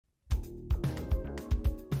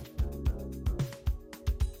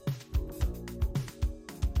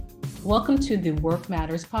Welcome to the Work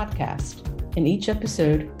Matters podcast. In each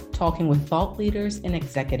episode, talking with thought leaders and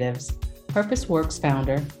executives, Purpose Works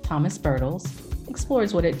founder Thomas Bertels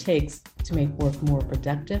explores what it takes to make work more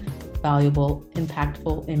productive, valuable,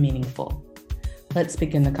 impactful, and meaningful. Let's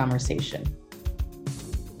begin the conversation.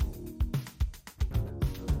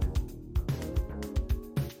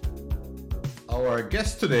 Our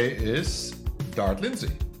guest today is Dart Lindsay.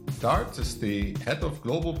 Dart is the head of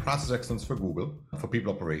global process excellence for Google for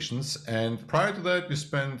people operations. And prior to that, you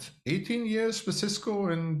spent 18 years with Cisco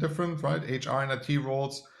in different, HR and IT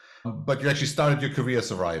roles. But you actually started your career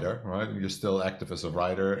as a writer, right? You're still active as a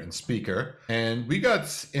writer and speaker. And we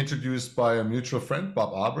got introduced by a mutual friend,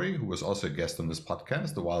 Bob Aubrey, who was also a guest on this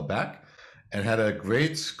podcast a while back, and had a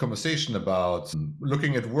great conversation about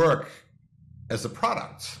looking at work as a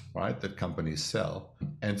product, right, that companies sell.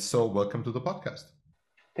 And so welcome to the podcast.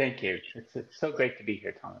 Thank you. It's so great to be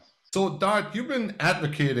here, Thomas. So Dart, you've been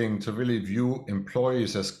advocating to really view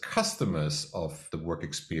employees as customers of the work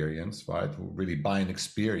experience, right? Who really buy an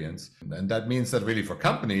experience. And that means that really for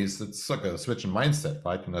companies, it's like a switch in mindset,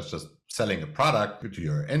 right? You're not just selling a product to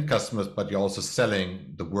your end customers, but you're also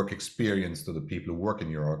selling the work experience to the people who work in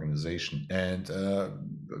your organization. And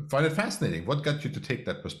find it fascinating. What got you to take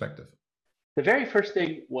that perspective? The very first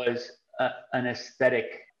thing was an aesthetic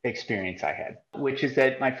experience I had, which is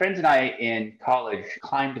that my friends and I in college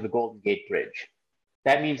climbed the Golden Gate Bridge.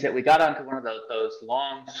 That means that we got onto one of those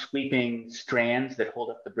long sweeping strands that hold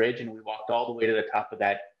up the bridge, and we walked all the way to the top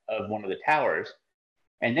of one of the towers.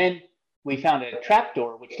 And then we found a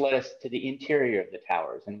trapdoor which led us to the interior of the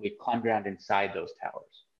towers, and we climbed around inside those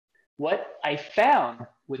towers. What I found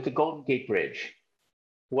with the Golden Gate Bridge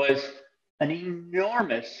was an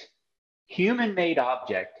enormous human-made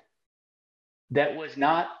object that was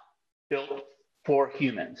not built for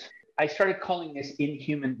humans. I started calling this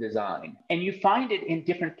inhuman design. And you find it in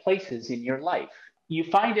different places in your life.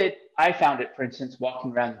 I found it, for instance,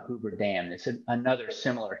 walking around the Hoover Dam. It's another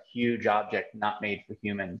similar huge object not made for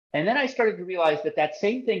humans. And then I started to realize that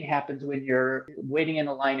same thing happens when you're waiting in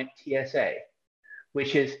a line at TSA,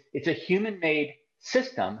 which is it's a human-made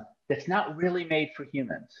system that's not really made for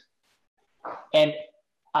humans. And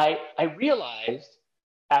I realized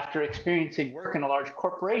after experiencing work in a large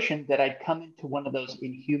corporation that I'd come into one of those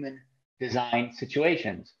inhuman design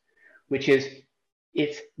situations, which is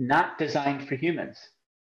it's not designed for humans.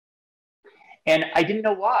 And I didn't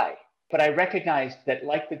know why, but I recognized that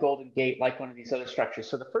like the Golden Gate, like one of these other structures.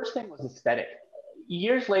 So the first thing was aesthetic.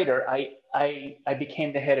 Years later, I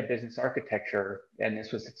became the head of business architecture, and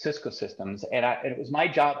this was at Cisco Systems. And it was my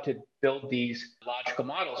job to build these logical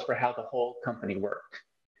models for how the whole company worked.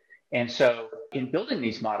 And so in building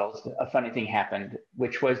these models, a funny thing happened,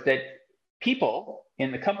 which was that people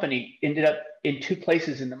in the company ended up in two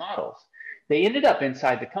places in the models. They ended up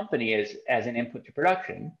inside the company as an input to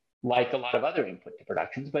production, like a lot of other input to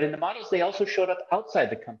productions, but in the models, they also showed up outside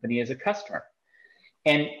the company as a customer.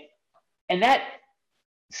 And that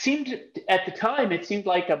seemed, at the time, it seemed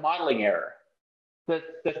like a modeling error. The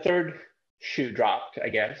third shoe dropped, I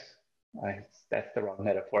guess. That's the wrong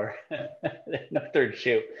metaphor. No third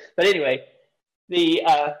shoe. But anyway,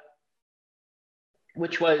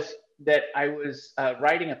 which was that I was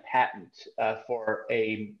writing a patent for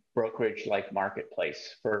a brokerage-like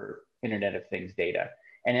marketplace for Internet of Things data.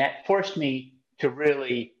 And that forced me to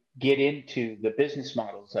really get into the business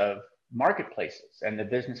models of marketplaces and the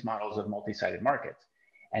business models of multi-sided markets.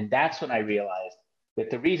 And that's when I realized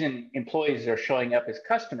that the reason employees are showing up as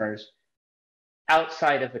customers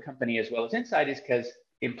outside of the company as well as inside is because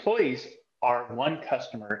employees are one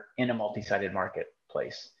customer in a multi-sided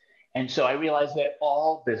marketplace. And so I realized that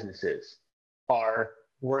all businesses are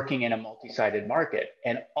working in a multi-sided market,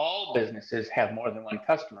 and all businesses have more than one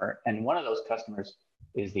customer, and one of those customers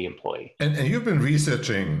is the employee. And you've been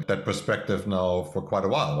researching that perspective now for quite a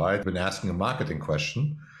while, right? Been asking a marketing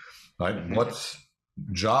question, right? Mm-hmm. What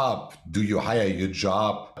job do you hire your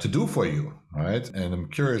job to do for you, right? And I'm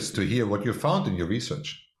curious to hear what you found in your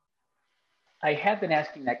research. I have been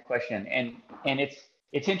asking that question, and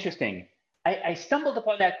it's interesting. I stumbled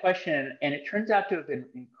upon that question, and it turns out to have been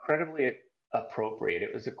incredibly appropriate.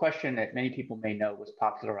 It was a question that many people may know was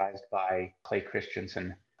popularized by Clay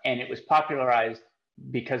Christensen, and it was popularized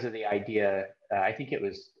because of the idea, I think it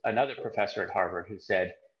was another professor at Harvard who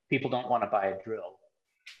said, people don't want to buy a drill.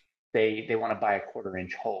 They want to buy a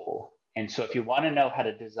 1/4-inch hole. And so if you want to know how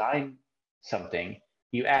to design something,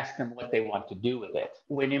 you ask them what they want to do with it.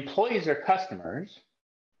 When employees are customers,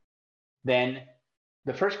 then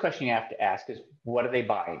the first question you have to ask is, what are they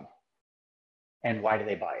buying? And why do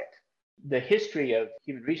they buy it? The history of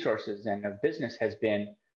human resources and of business has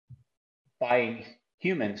been buying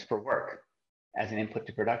humans for work as an input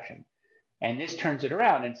to production. And this turns it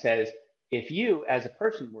around and says, if you as a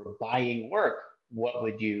person were buying work, what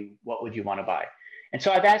would you want to buy? And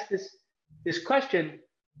so I've asked this question,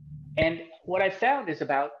 and what I found is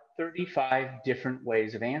about 35 different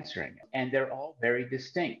ways of answering it, and they're all very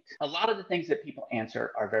distinct. A lot of the things that people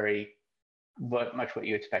answer are very much what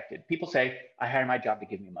you expected. People say, I hire my job to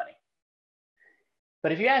give me money.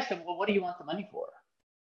 But if you ask them, well, what do you want the money for?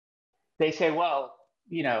 They say, well,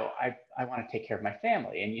 I want to take care of my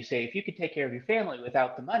family. And you say, if you could take care of your family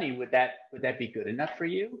without the money, would that be good enough for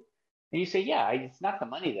you? And you say, yeah, it's not the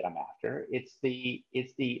money that I'm after. It's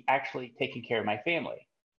the actually taking care of my family.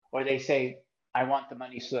 Or they say, I want the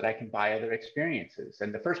money so that I can buy other experiences.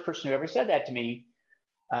 And the first person who ever said that to me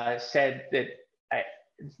said that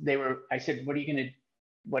I said,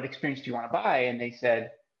 what experience do you want to buy? And they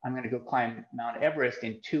said, I'm going to go climb Mount Everest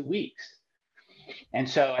in 2 weeks. And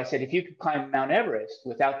so I said, if you could climb Mount Everest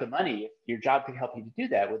without the money, if your job could help you to do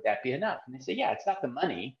that, would that be enough? And they say, yeah, it's not the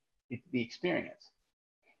money, it's the experience.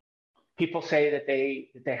 People say that they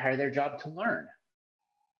hire their job to learn.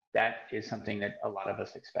 That is something that a lot of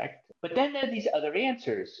us expect. But then there are these other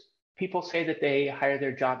answers. People say that they hire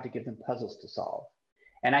their job to give them puzzles to solve.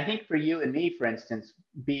 And I think for you and me, for instance,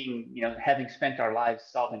 having spent our lives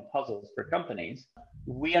solving puzzles for companies,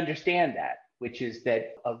 we understand that, which is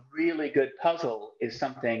that a really good puzzle is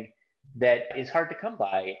something that is hard to come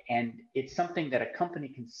by. And it's something that a company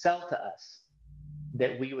can sell to us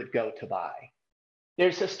that we would go to buy.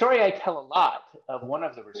 There's a story I tell a lot of one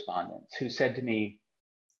of the respondents who said to me,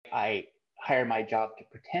 I hire my job to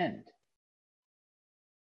pretend.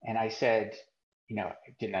 And I said, I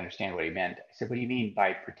didn't understand what he meant. I said, what do you mean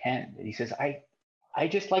by pretend? And he says, I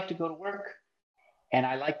just like to go to work and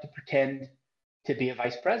I like to pretend to be a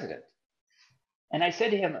vice president. And I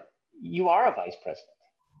said to him, you are a vice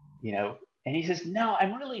president, And he says, no,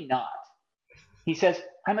 I'm really not. He says,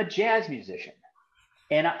 I'm a jazz musician.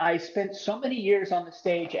 And I spent so many years on the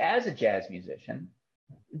stage as a jazz musician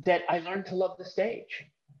that I learned to love the stage.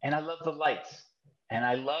 And I love the lights. And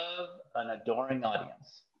I love an adoring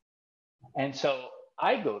audience. And so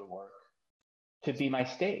I go to work to be my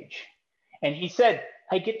stage. And he said,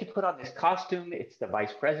 I get to put on this costume. It's the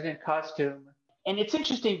vice president costume. And it's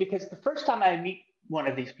interesting because the first time I meet one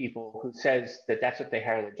of these people who says that that's what they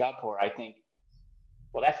hire their job for, I think,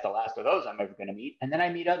 well, that's the last of those I'm ever going to meet. And then I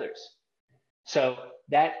meet others. So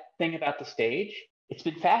that thing about the stage, it's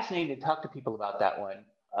been fascinating to talk to people about that one.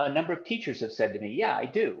 A number of teachers have said to me, yeah, I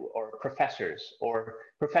do, or professors or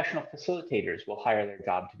professional facilitators will hire their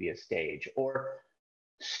job to be a stage, or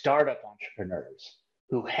startup entrepreneurs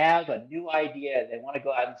who have a new idea, they want to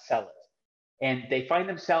go out and sell it. And they find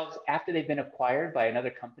themselves, after they've been acquired by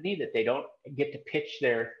another company, that they don't get to pitch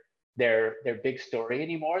their big story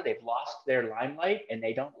anymore. They've lost their limelight and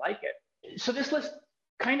they don't like it. So this list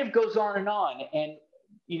kind of goes on. And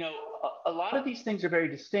a lot of these things are very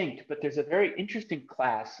distinct, but there's a very interesting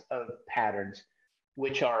class of patterns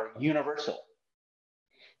which are universal,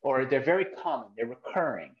 or they're very common, they're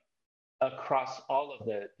recurring across all of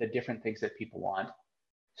the different things that people want.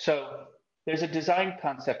 So there's a design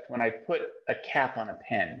concept when I put a cap on a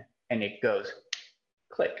pen and it goes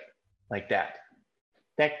click like that.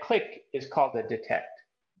 That click is called a detect.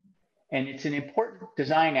 And it's an important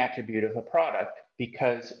design attribute of a product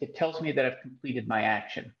because it tells me that I've completed my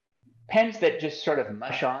action. Pens that just sort of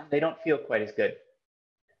mush on, they don't feel quite as good.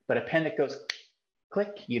 But a pen that goes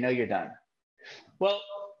click, you're done. Well,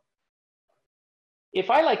 if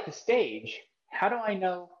I like the stage, how do I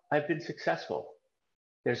know I've been successful?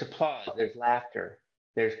 There's applause, there's laughter,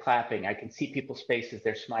 there's clapping. I can see people's faces,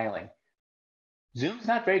 they're smiling. Zoom's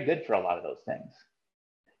not very good for a lot of those things.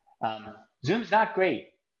 Zoom's not great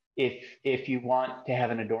if you want to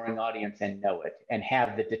have an adoring audience and know it and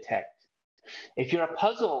have the detect. If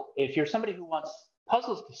you're somebody who wants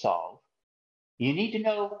puzzles to solve, you need to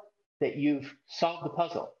know that you've solved the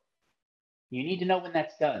puzzle. You need to know when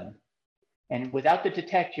that's done. And without the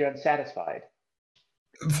detect, you're unsatisfied.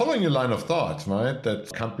 Following your line of thought, right,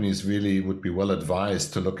 that companies really would be well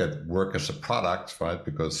advised to look at work as a product, right,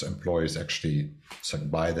 because employees actually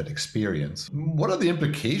buy that experience. What are the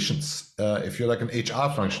implications if you're like an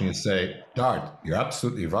HR function? You say, Dart, you're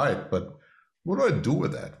absolutely right, but what do I do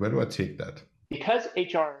with that? Where do I take that? Because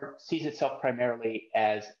HR sees itself primarily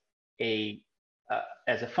as a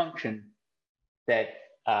function that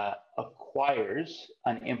acquires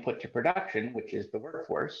an input to production, which is the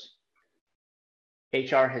workforce.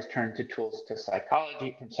 HR has turned to tools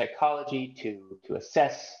from psychology to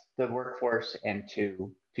assess the workforce and to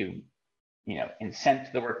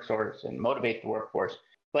incent the workforce and motivate the workforce.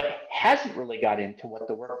 but hasn't really got into what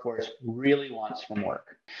the workforce really wants from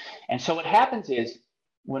work. And so what happens is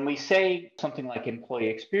when we say something like employee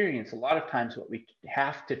experience, a lot of times what we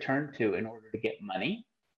have to turn to in order to get money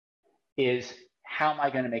is, how am I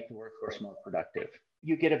going to make the workforce more productive?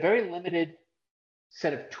 You get a very limited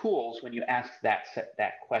set of tools when you ask that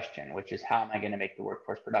question, which is, how am I going to make the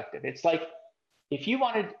workforce productive? It's like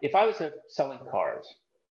if I was selling cars,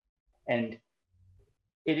 and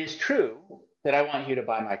it is true that I want you to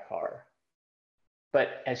buy my car,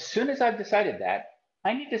 but as soon as I've decided that,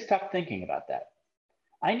 I need to stop thinking about that.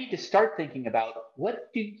 I need to start thinking about,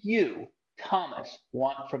 what do you, Thomas,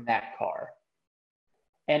 want from that car?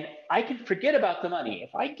 And I can forget about the money.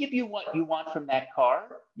 If I give you what you want from that car,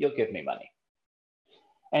 you'll give me money.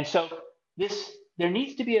 And so there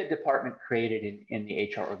needs to be a department created in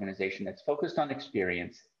the HR organization that's focused on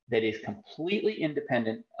experience, that is completely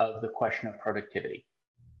independent of the question of productivity.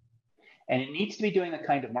 And it needs to be doing the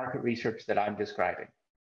kind of market research that I'm describing,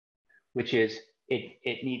 which is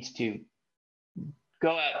it needs to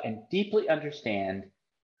go out and deeply understand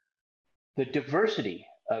the diversity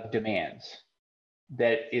of demands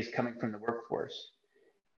that is coming from the workforce,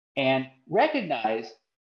 and recognize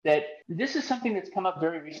that this is something that's come up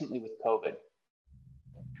very recently with COVID,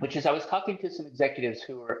 which is, I was talking to some executives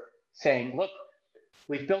who were saying, look,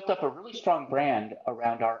 we've built up a really strong brand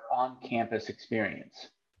around our on-campus experience.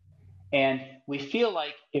 And we feel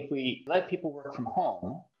like if we let people work from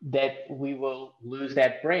home, that we will lose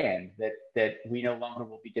that brand, that we no longer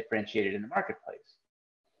will be differentiated in the marketplace.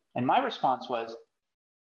 And my response was,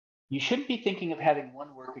 you shouldn't be thinking of having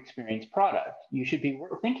one work experience product. You should be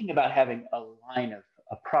thinking about having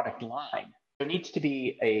a product line. There needs to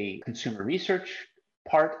be a consumer research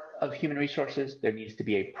part of human resources. There needs to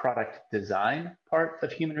be a product design part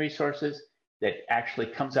of human resources that actually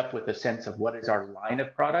comes up with a sense of what is our line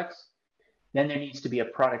of products. Then there needs to be a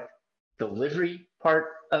product delivery part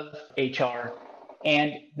of HR.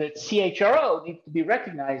 And the CHRO needs to be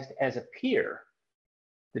recognized as a peer.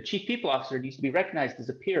 The chief people officer needs to be recognized as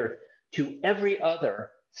a peer to every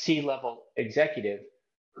other C-level executive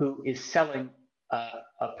who is selling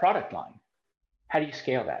a product line. How do you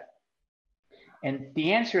scale that? And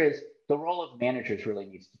the answer is, the role of managers really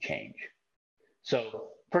needs to change. So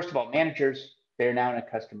first of all, managers, they're now in a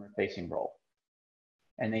customer-facing role,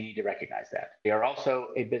 and they need to recognize that. They are also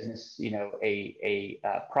a business, a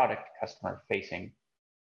product customer-facing,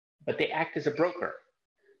 but they act as a broker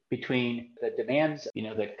between the demands,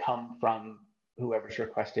 that come from whoever's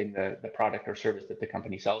requesting the product or service that the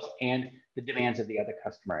company sells, and the demands of the other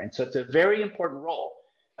customer. And so it's a very important role.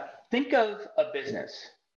 Think of a business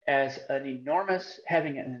as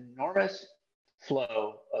having an enormous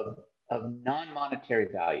flow of non-monetary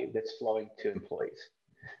value that's flowing to employees.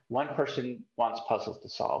 One person wants puzzles to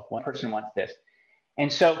solve. One person wants this.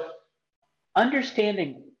 And so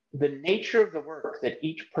understanding the nature of the work that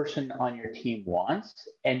each person on your team wants,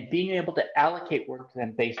 and being able to allocate work to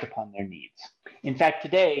them based upon their needs. In fact,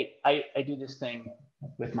 today, I do this thing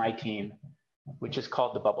with my team, which is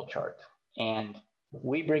called the bubble chart. And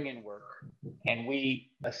we bring in work, and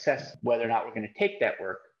we assess whether or not we're going to take that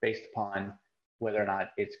work based upon whether or not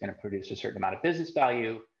it's going to produce a certain amount of business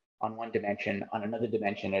value on one dimension. On another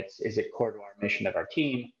dimension, is it core to our mission of our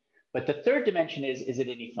team? But the third dimension is it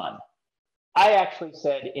any fun? I actually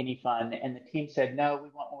said any fun, and the team said, no, we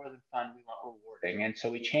want more than fun, we want rewarding. And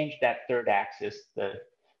so we changed that third axis, the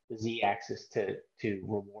Z axis, to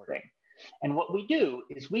rewarding. And what we do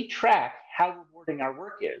is we track how rewarding our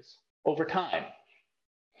work is over time.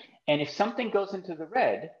 And if something goes into the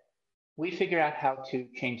red, we figure out how to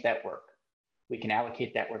change that work. We can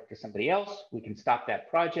allocate that work to somebody else. We can stop that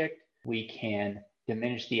project. We can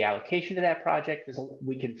diminish the allocation to that project.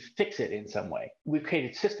 We can fix it in some way. We've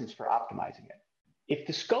created systems for optimizing it. If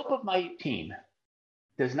the scope of my team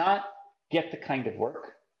does not get the kind of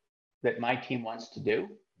work that my team wants to do,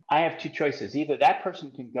 I have two choices. Either that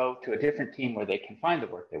person can go to a different team where they can find the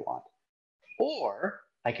work they want, or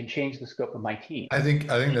I can change the scope of my team. I think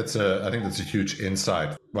that's a huge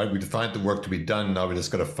insight, right? We defined the work to be done. Now we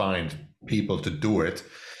just got to find people to do it.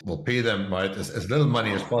 We'll pay them, right, as little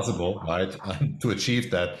money as possible, right, to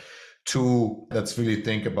achieve that. Two, let's really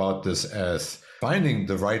think about this as finding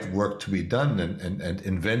the right work to be done and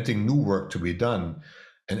inventing new work to be done,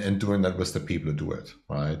 and doing that with the people who do it,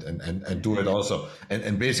 right, and do it also,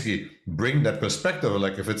 and basically bring that perspective.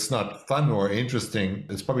 Like, if it's not fun or interesting,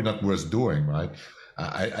 it's probably not worth doing, right?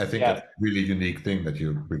 I think that's a really unique thing that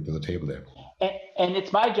you bring to the table there. And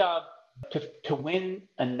it's my job to win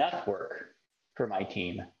enough work for my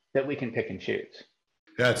team that we can pick and choose.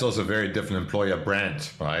 Yeah, it's also a very different employer brand,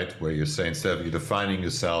 right? Where you say, instead of you defining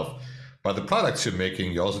yourself by the products you're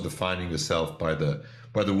making. You're also defining yourself by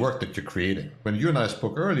the work that you're creating. When you and I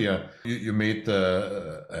spoke earlier, you made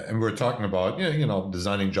and we were talking about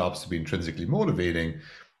designing jobs to be intrinsically motivating.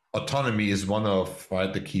 Autonomy is one of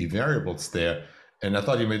the key variables there. And I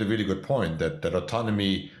thought you made a really good point that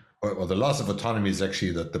autonomy or the loss of autonomy is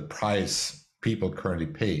actually the price people currently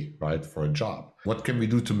pay, right, for a job. What can we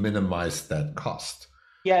do to minimize that cost?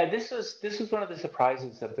 Yeah, this is one of the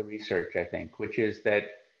surprises of the research, I think, which is that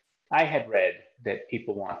I had read that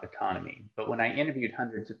people want autonomy, but when I interviewed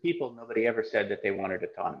hundreds of people, nobody ever said that they wanted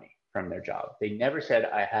autonomy from their job. They never said,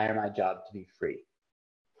 I hire my job to be free.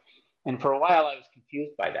 And for a while, I was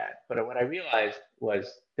confused by that. But what I realized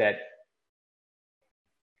was that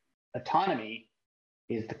autonomy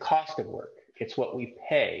is the cost of work. It's what we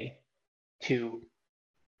pay to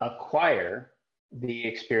acquire the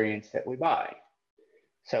experience that we buy.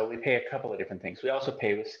 So we pay a couple of different things. We also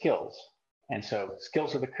pay with skills. And so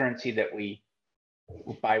skills are the currency that we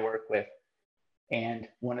buy work with. And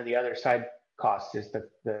one of the other side costs is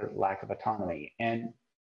the lack of autonomy. And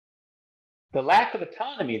the lack of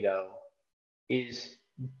autonomy, though, is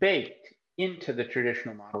baked into the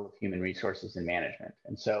traditional model of human resources and management.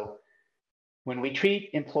 And so when we treat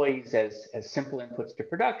employees as simple inputs to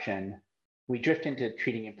production, we drift into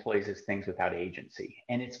treating employees as things without agency.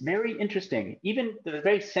 And it's very interesting. Even the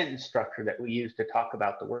very sentence structure that we use to talk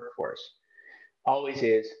about the workforce always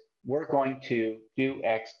is, we're going to do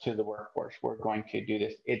X to the workforce. We're going to do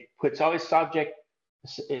this. It puts always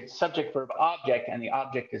it's subject, verb, object, and the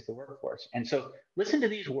object is the workforce. And so listen to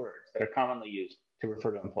these words that are commonly used to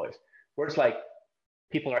refer to employees. Words like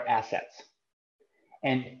people are assets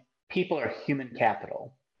and people are human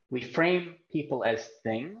capital. We frame people as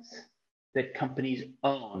things that companies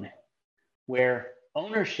own, where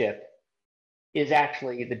ownership is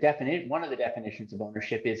actually one of the definitions of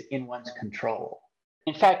ownership is in one's control.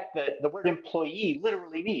 In fact, the word employee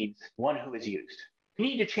literally means one who is used. We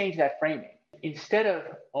need to change that framing. Instead of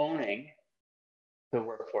owning the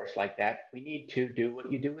workforce like that, we need to do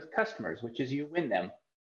what you do with customers, which is you win them.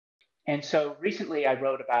 And so recently I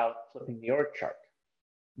wrote about flipping the org chart,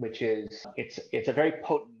 which is, it's a very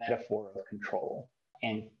potent metaphor of control.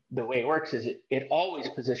 And the way it works is it always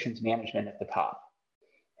positions management at the top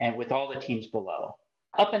and with all the teams below.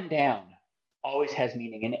 Up and down always has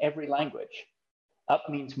meaning in every language. Up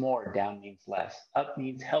means more, down means less. Up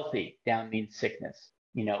means healthy, down means sickness.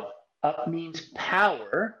 Up means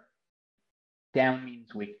power, down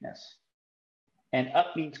means weakness. And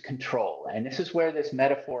up means control. And this is where this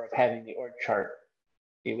metaphor of having the org chart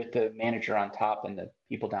with the manager on top and the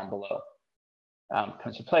people down below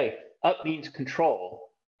comes to play. Up means control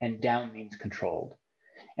and down means controlled.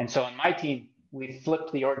 And so on my team, we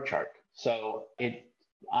flipped the org chart. So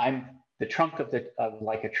I'm the trunk of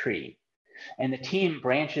like a tree, and the team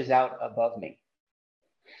branches out above me.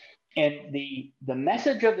 And the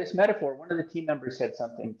message of this metaphor, one of the team members said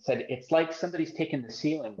it's like somebody's taken the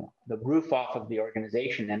ceiling, the roof off of the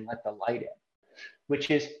organization and let the light in, which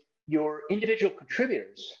is your individual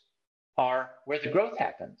contributors are where the growth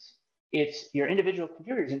happens. It's your individual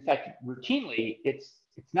contributors. In fact, routinely, it's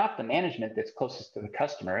not the management that's closest to the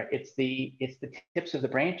customer. It's the tips of the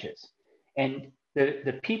branches. And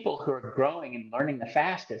the people who are growing and learning the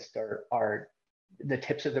fastest are the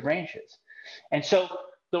tips of the branches. And so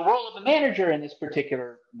the role of the manager in this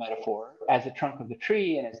particular metaphor, as the trunk of the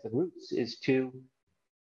tree and as the roots, is to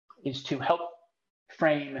help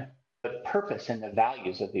frame the purpose and the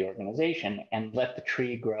values of the organization and let the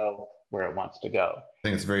tree grow where it wants to go. I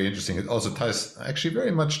think it's very interesting. It also ties actually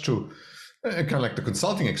very much to kind of like the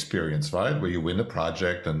consulting experience, right? Where you win a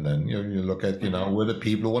project and then you look at, where the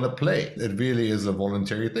people want to play. It really is a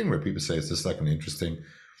voluntary thing where people say, it's just like an interesting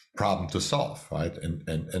problem to solve, right? And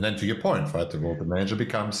then to your point, right? The role of the manager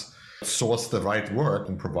becomes source the right work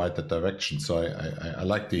and provide the direction. So I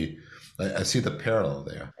like I see the parallel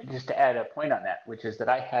there. Just to add a point on that, which is that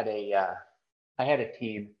I had a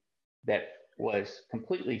team that was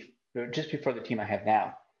completely, just before the team I have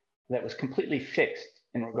now, that was completely fixed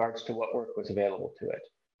in regards to what work was available to it.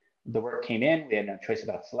 The work came in, we had no choice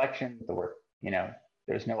about selection. The work,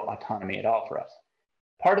 there's no autonomy at all for us.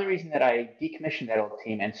 Part of the reason that I decommissioned that old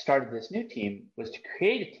team and started this new team was to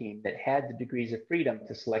create a team that had the degrees of freedom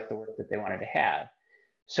to select the work that they wanted to have.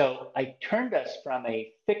 So I turned us from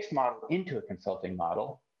a fixed model into a consulting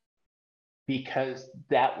model because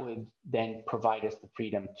that would then provide us the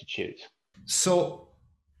freedom to choose. So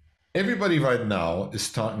everybody right now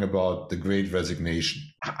is talking about the Great Resignation.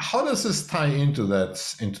 How does this tie into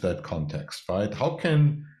that context, right? How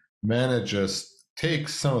can managers take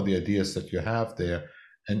some of the ideas that you have there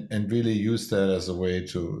and really use that as a way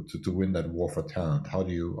to win that war for talent? How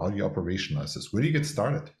do you operationalize this? Where do you get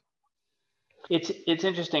started? It's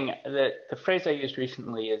interesting that the phrase I used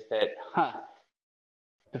recently is that,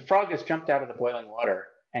 the frog has jumped out of the boiling water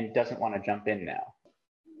and doesn't want to jump in now.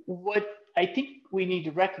 What I think we need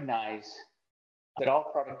to recognize that all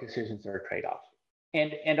product decisions are a trade-off.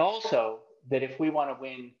 And also that if we want to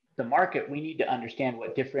win the market, we need to understand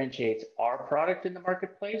what differentiates our product in the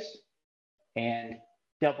marketplace and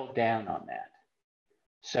double down on that.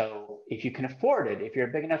 So if you can afford it, if you're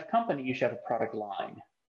a big enough company, you should have a product line.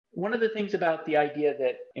 One of the things about the idea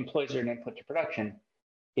that employees are an input to production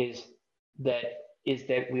is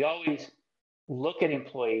that we always look at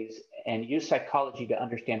employees and use psychology to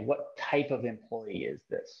understand what type of employee is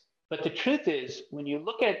this. But the truth is, when you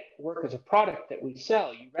look at work as a product that we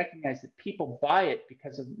sell, you recognize that people buy it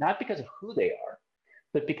not because of who they are,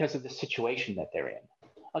 but because of the situation that they're in.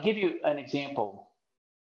 I'll give you an example.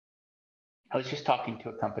 I was just talking to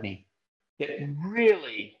a company that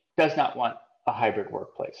really does not want a hybrid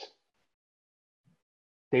workplace.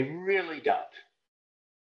 They really don't.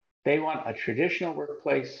 They want a traditional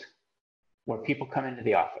workplace where people come into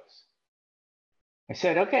the office. I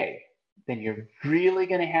said, okay, then you're really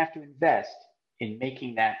going to have to invest in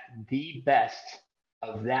making that the best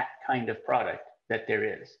of that kind of product that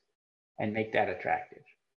there is and make that attractive.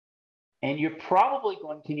 And you're probably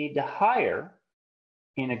going to need to hire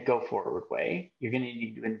in a go-forward way. You're going to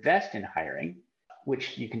need to invest in hiring,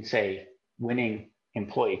 which you can say winning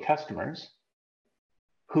employee customers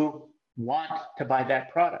who want to buy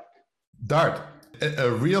that product. Dart,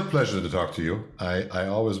 a real pleasure to talk to you. I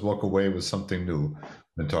always walk away with something new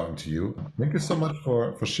when talking to you. Thank you so much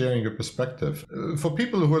for sharing your perspective. For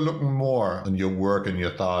people who are looking more on your work and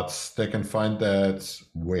your thoughts, they can find that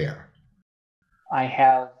where? I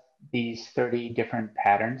have these 30 different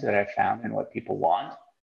patterns that I've found in what people want,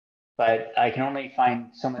 but I can only find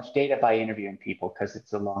so much data by interviewing people because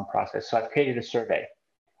it's a long process. So I've created a survey,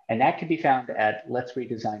 and that can be found at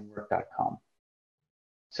letsredesignwork.com.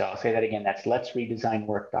 So I'll say that again, that's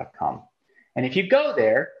letsredesignwork.com. And if you go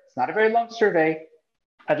there, it's not a very long survey.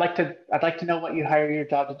 I'd like to know what you hire your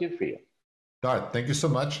job to do for you. Dart, thank you so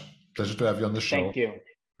much. Pleasure to have you on the show. Thank you.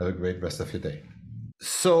 Have a great rest of your day.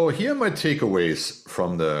 So here are my takeaways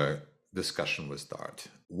from the discussion with Dart.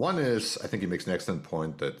 One is, I think he makes an excellent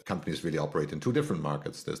point that companies really operate in two different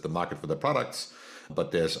markets. There's the market for their products,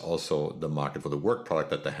 but there's also the market for the work product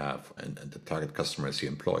that they have, and the target customer is the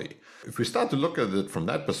employee. If we start to look at it from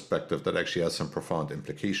that perspective, that actually has some profound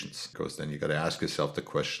implications, because then you got to ask yourself the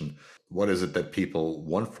question, what is it that people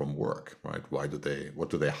want from work, right? What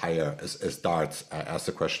do they hire? As Dart asked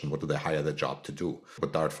the question, what do they hire their job to do?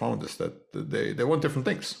 What Dart found is that they want different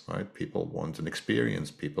things, right? People want an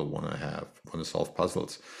experience. People want to solve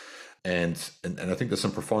puzzles. And I think there's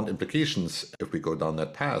some profound implications if we go down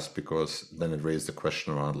that path, because then it raises the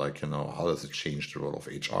question around, how does it change the role of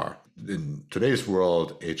HR? In today's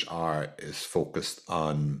world, HR is focused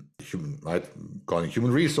on calling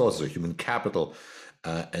human resources or human capital.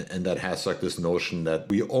 And that has this notion that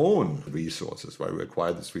we own resources, right? We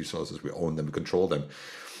acquire these resources, we own them, we control them.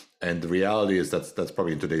 And the reality is that's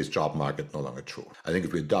probably in today's job market no longer true. I think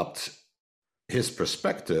if we adopt his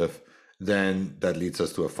perspective, then that leads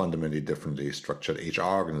us to a fundamentally differently structured HR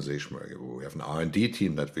organization where we have an R&D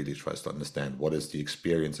team that really tries to understand what is the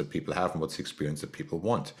experience that people have and what's the experience that people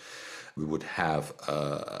want. We would have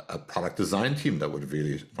a product design team that would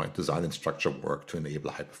really design and structure work to enable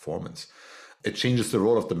high performance. It changes the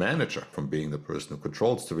role of the manager from being the person who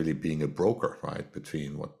controls to really being a broker, right,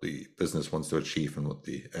 between what the business wants to achieve and what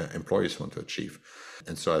the employees want to achieve.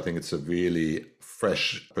 And so I think it's a really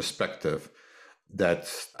fresh perspective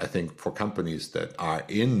that I think for companies that are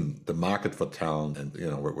in the market for talent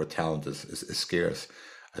and where talent is scarce,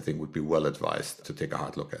 I think would be well advised to take a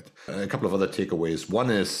hard look at. A couple of other takeaways.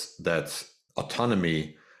 One is that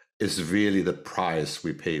autonomy is really the price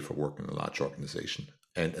we pay for working in a large organization.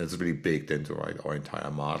 And it's really baked into our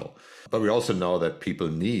entire model. But we also know that people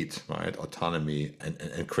need autonomy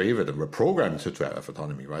and crave it, and we're programmed to have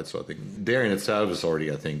autonomy, right? So I think there in itself is already,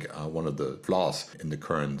 one of the flaws in the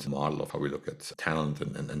current model of how we look at talent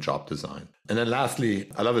and job design. And then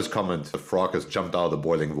lastly, I love his comment, the frog has jumped out of the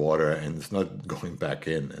boiling water and it's not going back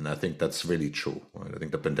in. And I think that's really true, right? I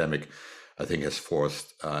think the pandemic, has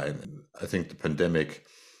forced, and I think the pandemic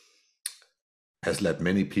has led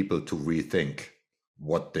many people to rethink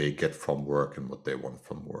what they get from work and what they want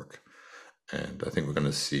from work. And I think we're going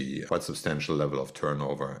to see quite substantial level of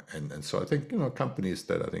turnover. And so I think, companies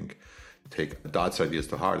that take Dart's ideas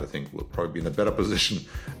to heart, will probably be in a better position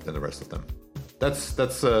than the rest of them. That's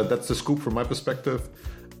the scoop from my perspective.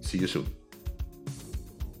 See you soon.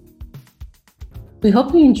 We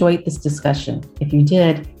hope you enjoyed this discussion. If you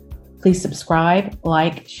did, please subscribe,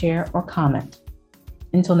 like, share, or comment.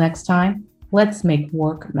 Until next time, let's make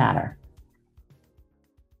work matter.